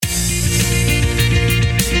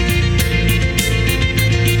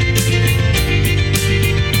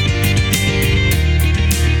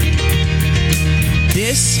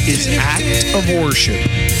of Worship,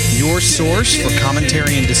 your source for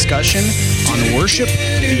commentary and discussion on worship,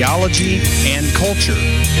 theology, and culture.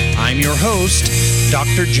 I'm your host,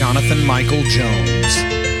 Dr. Jonathan Michael Jones.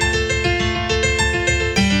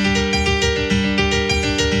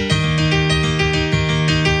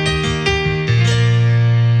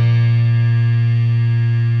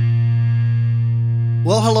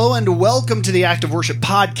 Well, hello and welcome to the Act of Worship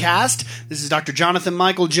podcast. This is Dr. Jonathan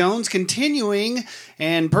Michael Jones, continuing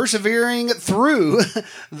and persevering through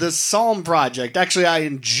the Psalm Project. Actually, I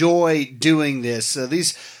enjoy doing this.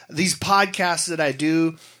 These podcasts that I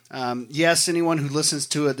do, yes, anyone who listens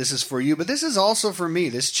to it, this is for you, but this is also for me.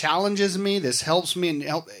 This challenges me. This helps me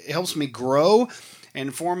and helps me grow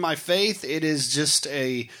and form my faith. It is just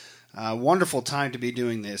a wonderful time to be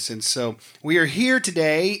doing this. And so we are here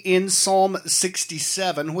today in Psalm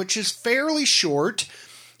 67, which is fairly short.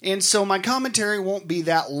 And so my commentary won't be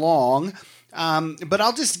that long, but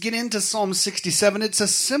I'll just get into Psalm 67. It's a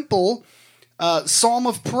simple psalm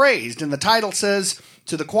of praise. And the title says,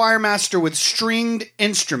 "To the choir master with stringed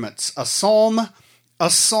instruments, a psalm, a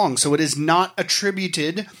song." So it is not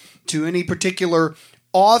attributed to any particular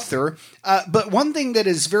author. But one thing that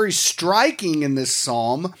is very striking in this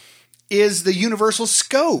psalm is the universal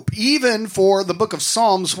scope, even for the book of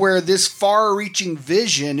Psalms, where this far-reaching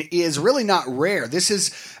vision is really not rare. This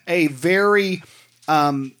is a very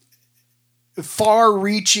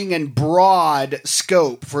far-reaching and broad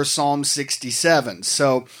scope for Psalm 67.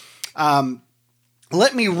 So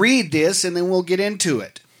let me read this, and then we'll get into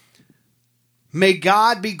it. "May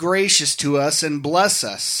God be gracious to us and bless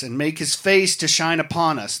us, and make his face to shine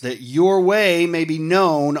upon us, that your way may be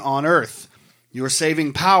known on earth, your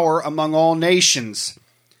saving power among all nations.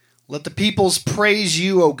 Let the peoples praise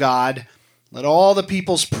you, O God. Let all the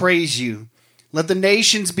peoples praise you. Let the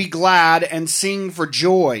nations be glad and sing for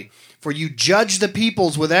joy. For you judge the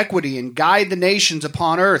peoples with equity and guide the nations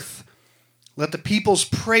upon earth. Let the peoples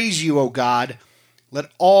praise you, O God. Let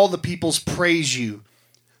all the peoples praise you.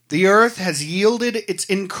 The earth has yielded its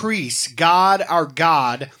increase. God, our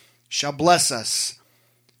God, shall bless us.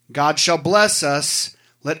 God shall bless us.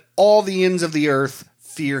 Let all the ends of the earth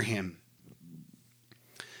fear him."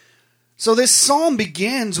 So this psalm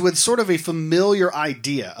begins with sort of a familiar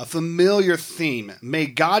idea, a familiar theme. May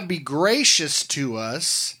God be gracious to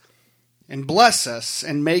us and bless us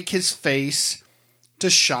and make his face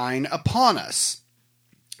to shine upon us.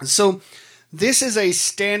 So this is a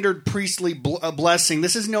standard priestly blessing.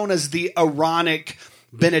 This is known as the Aaronic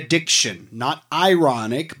benediction. Not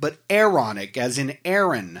ironic, but Aaronic, as in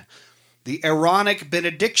Aaron. The Aaronic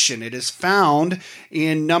benediction. It is found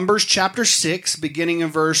in Numbers chapter 6, beginning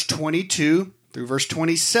in verse 22 through verse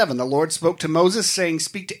 27. The Lord spoke to Moses, saying,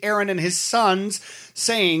 "Speak to Aaron and his sons,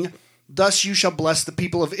 saying, Thus you shall bless the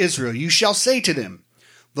people of Israel. You shall say to them,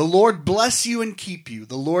 The Lord bless you and keep you.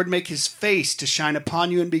 The Lord make his face to shine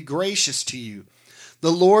upon you and be gracious to you.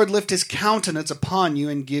 The Lord lift his countenance upon you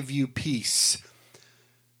and give you peace.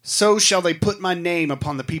 So shall they put my name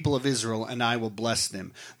upon the people of Israel, and I will bless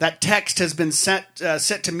them." That text has been set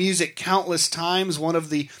to music countless times. One of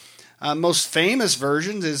the most famous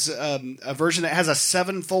versions is a version that has a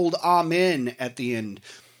sevenfold amen at the end.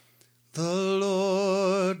 "The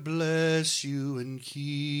Lord bless you and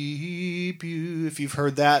keep you," if you've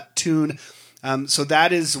heard that tune. So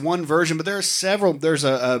that is one version, but there are several. There's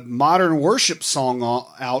a modern worship song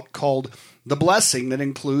out called "The Blessing" that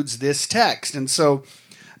includes this text. And so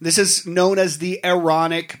this is known as the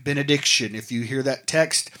Aaronic benediction. If you hear that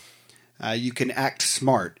text, you can act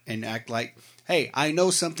smart and act like, hey, I know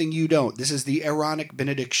something you don't. This is the Aaronic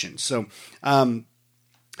benediction. So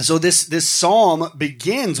this psalm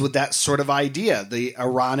begins with that sort of idea, the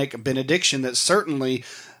Aaronic benediction that certainly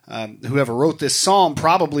whoever wrote this psalm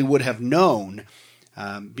probably would have known,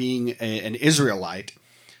 being an Israelite.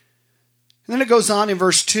 And then it goes on in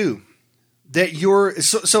verse 2.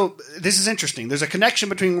 So this is interesting. There's a connection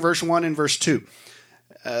between verse 1 and verse 2.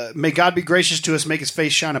 May God be gracious to us, make his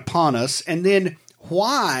face shine upon us. And then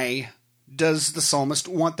why does the psalmist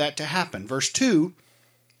want that to happen? Verse 2,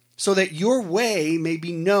 "So that your way may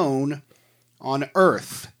be known on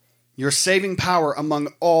earth, your saving power among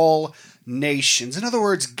all nations." In other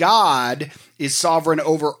words, God is sovereign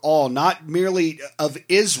over all, not merely of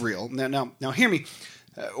Israel. Now hear me.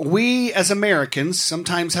 We as Americans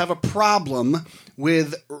sometimes have a problem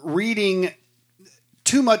with reading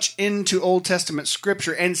too much into Old Testament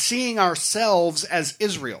scripture and seeing ourselves as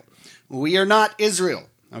Israel. We are not Israel,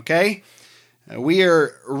 okay? We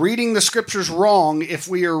are reading the scriptures wrong if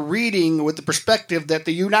we are reading with the perspective that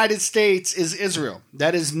the United States is Israel.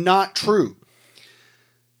 That is not true.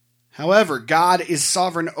 However, God is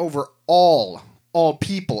sovereign over all all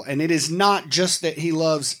people. And it is not just that he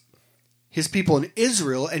loves his people in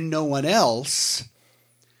Israel and no one else,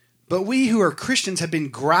 but we who are Christians have been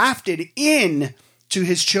grafted in to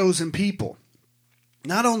his chosen people.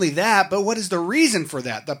 Not only that, but what is the reason for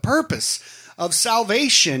that? The purpose of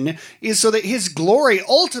salvation is so that his glory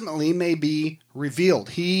ultimately may be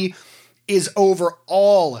revealed. He is over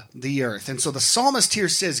all the earth. And so the psalmist here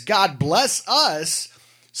says, God bless us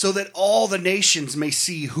so that all the nations may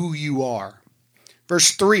see who you are.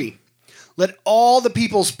 Verse 3, let all the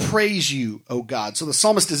peoples praise you, O God. So the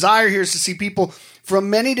psalmist's desire here is to see people from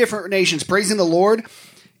many different nations praising the Lord.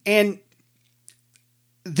 And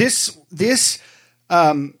this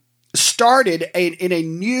started in a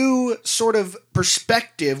new sort of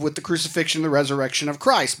perspective with the crucifixion and the resurrection of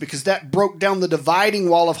Christ, because that broke down the dividing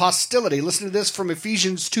wall of hostility. Listen to this from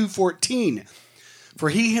Ephesians 2:14. For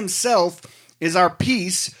he himself is our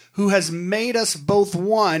peace, who has made us both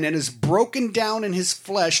one and has broken down in his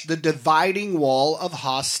flesh the dividing wall of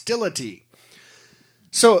hostility.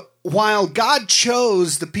 So while God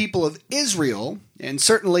chose the people of Israel, and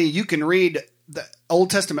certainly you can read the Old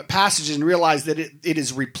Testament passages and realize that it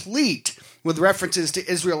is replete with references to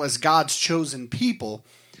Israel as God's chosen people,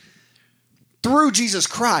 through Jesus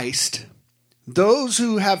Christ, those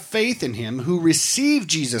who have faith in him, who receive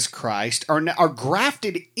Jesus Christ, are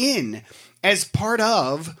grafted in as part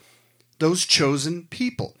of those chosen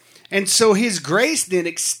people. And so his grace then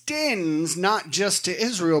extends not just to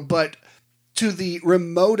Israel, but to the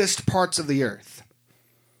remotest parts of the earth.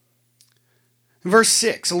 Verse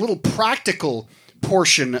 6, a little practical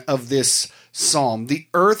portion of this psalm. The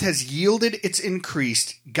earth has yielded its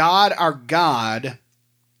increase. God, our God,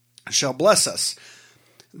 shall bless us.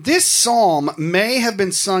 This psalm may have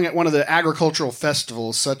been sung at one of the agricultural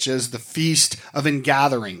festivals, such as the Feast of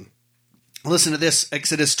Ingathering. Listen to this,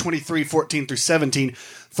 Exodus 23:14 through 17.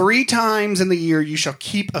 3 times in the year you shall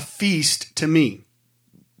keep a feast to me.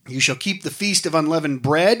 You shall keep the feast of unleavened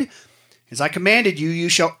bread. As I commanded you, you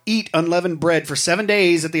shall eat unleavened bread for 7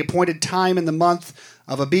 days at the appointed time in the month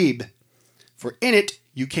of Abib. For in it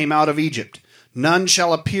you came out of Egypt. None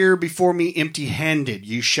shall appear before me empty-handed.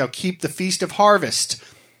 You shall keep the feast of harvest,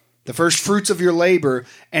 the first fruits of your labor,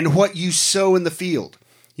 and what you sow in the field.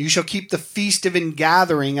 You shall keep the feast of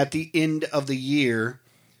ingathering at the end of the year,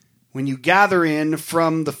 when you gather in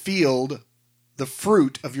from the field the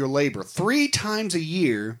fruit of your labor. 3 times a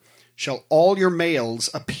year shall all your males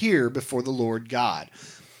appear before the Lord God.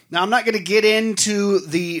 Now, I'm not going to get into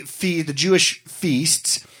the Jewish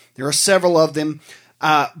feasts. There are several of them,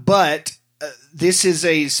 but this is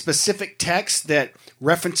a specific text that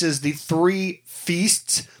references the 3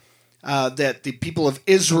 feasts that the people of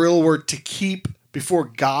Israel were to keep before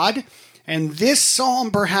God. And this psalm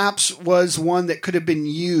perhaps was one that could have been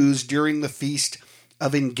used during the Feast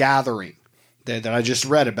of Ingathering that I just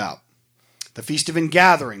read about. The Feast of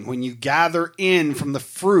Ingathering, when you gather in from the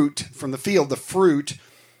fruit, from the field, the fruit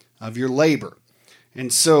of your labor.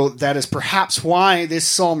 And so that is perhaps why this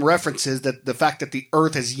psalm references that the fact that the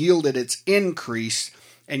earth has yielded its increase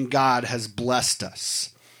and God has blessed us.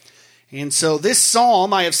 And so this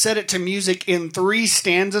psalm, I have set it to music in 3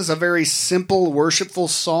 stanzas, a very simple, worshipful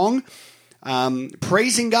song,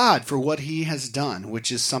 praising God for what he has done,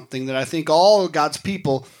 which is something that I think all God's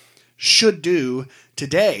people should do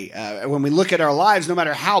today. When we look at our lives, no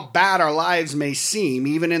matter how bad our lives may seem,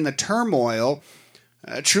 even in the turmoil,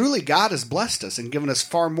 truly God has blessed us and given us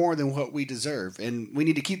far more than what we deserve. And we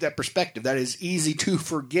need to keep that perspective. That is easy to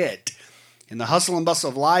forget. In the hustle and bustle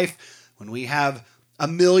of life, when we have a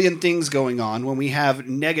million things going on, when we have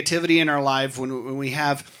negativity in our life, when we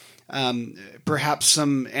have perhaps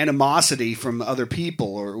some animosity from other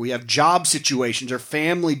people, or we have job situations or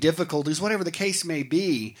family difficulties, whatever the case may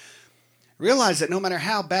be, realize that no matter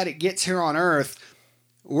how bad it gets here on earth,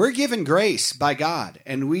 we're given grace by God,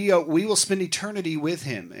 and we will spend eternity with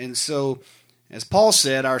him. And so, as Paul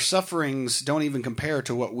said, our sufferings don't even compare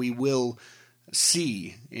to what we will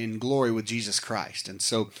see in glory with Jesus Christ. And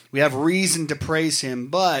so we have reason to praise him,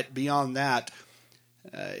 but beyond that,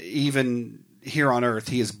 even here on earth,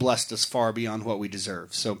 he has blessed us far beyond what we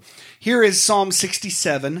deserve. So here is Psalm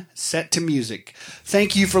 67 set to music.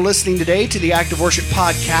 Thank you for listening today to the Act of Worship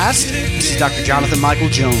podcast. This is Dr. Jonathan Michael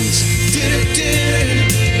Jones.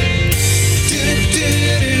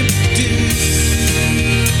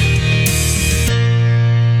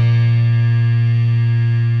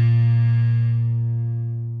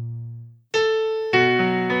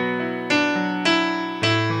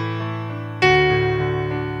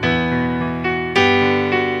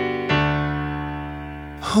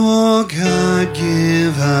 Oh God,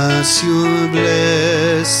 give us your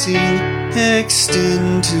blessing.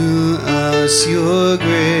 Extend to us your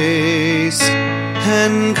grace,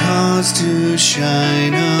 and cause to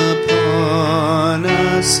shine upon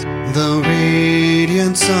us the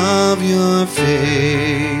radiance of your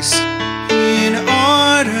face, in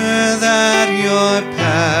order that your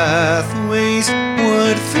pathways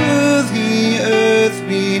would through the earth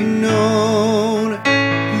be known,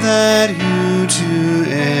 that you to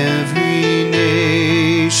every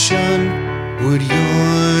nation would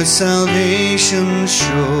your salvation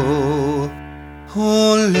show.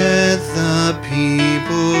 Oh, let the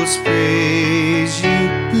peoples praise you,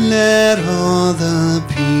 let all the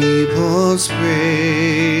peoples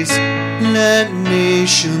praise, let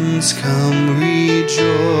nations come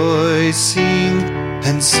rejoicing,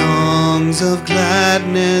 and songs of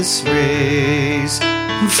gladness raise.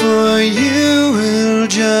 For you will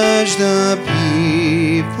judge the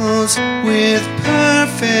peoples with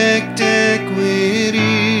perfect equity.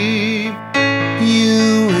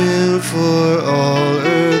 You will for all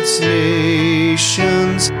earth's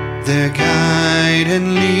nations their guide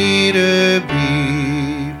and leader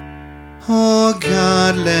be. Oh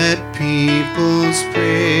God, let peoples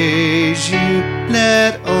praise you,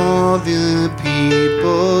 let all the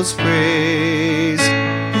peoples praise.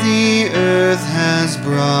 The earth has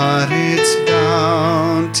brought its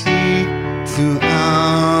bounty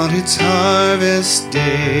throughout its harvest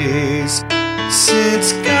days.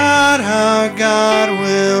 Since God, our God,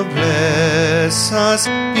 will bless us,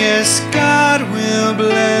 yes, God will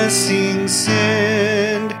blessings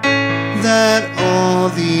send, that all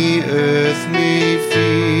the earth may